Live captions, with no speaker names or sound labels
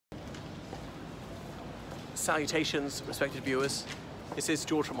Salutations, respected viewers. This is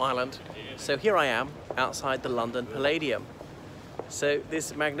George from Ireland. So here I am outside the London Palladium. So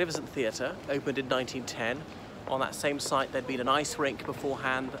this magnificent theatre opened in 1910. On that same site there'd been an ice rink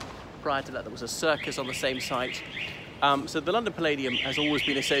beforehand. Prior to that there was a circus on the same site. So the London Palladium has always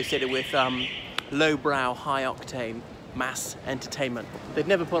been associated with lowbrow, high-octane mass entertainment. They've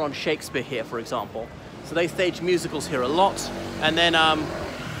never put on Shakespeare here, for example. So they staged musicals here a lot, and then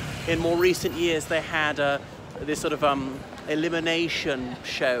in more recent years they had this sort of elimination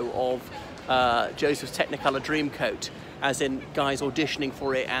show of Joseph's Technicolor Dreamcoat, as in guys auditioning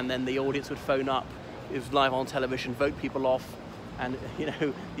for it, and then the audience would phone up, it was live on television, vote people off, and you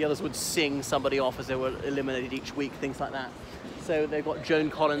know, the others would sing somebody off as they were eliminated each week, things like that. So they've got Joan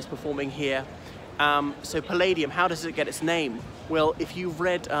Collins performing here. So Palladium, how does it get its name? Well, if you've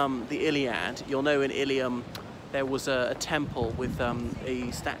read the Iliad, you'll know in Ilium there was a temple with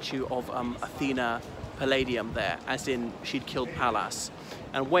a statue of Athena Palladium there, as in she'd killed Pallas.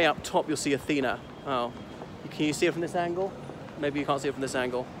 And way up top you'll see Athena. Oh, can you see it from this angle? Maybe you can't see it from this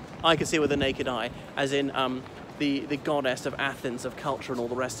angle. I can see it with the naked eye, as in the goddess of Athens, of culture and all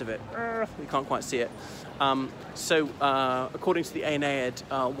the rest of it. You can't quite see it. According to the Aeneid,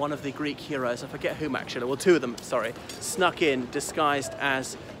 one of the Greek heroes, I forget whom actually, well two of them, sorry, snuck in disguised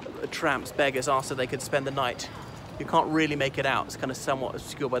as tramps, beggars, asked if they could spend the night. You can't really make it out, it's kind of somewhat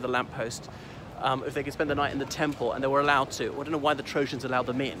obscured by the lamppost. If they could spend the night in the temple, and they were allowed to. Well, I don't know why the Trojans allowed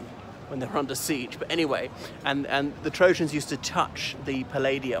them in when they were under siege, but anyway, and the Trojans used to touch the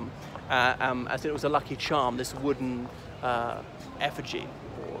Palladium as it was a lucky charm, this wooden effigy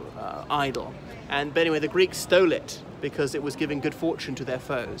or idol. But anyway, the Greeks stole it because it was giving good fortune to their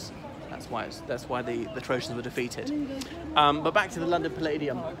foes. That's why the Trojans were defeated. But back to the London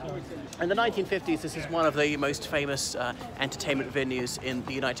Palladium. In the 1950s, this is one of the most famous entertainment venues in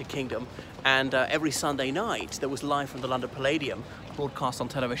the United Kingdom. And every Sunday night, there was live from the London Palladium, broadcast on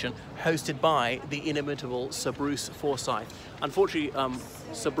television, hosted by the inimitable Sir Bruce Forsyth. Unfortunately,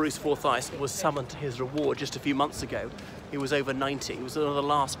 Sir Bruce Forsyth was summoned to his reward just a few months ago. He was over 90. He was one of the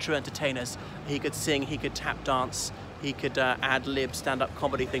last true entertainers. He could sing, he could tap dance, he could ad-lib, stand-up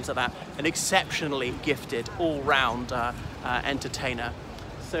comedy, things like that. An exceptionally gifted, all-round entertainer.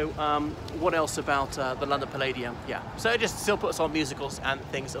 So what else about the London Palladium? Yeah, so it just still puts on musicals and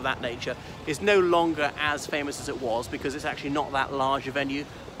things of that nature. It's no longer as famous as it was because it's actually not that large a venue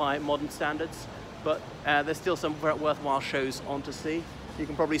by modern standards, but there's still some very worthwhile shows on to see. You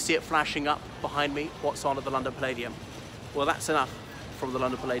can probably see it flashing up behind me, what's on at the London Palladium. Well, that's enough from the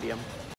London Palladium.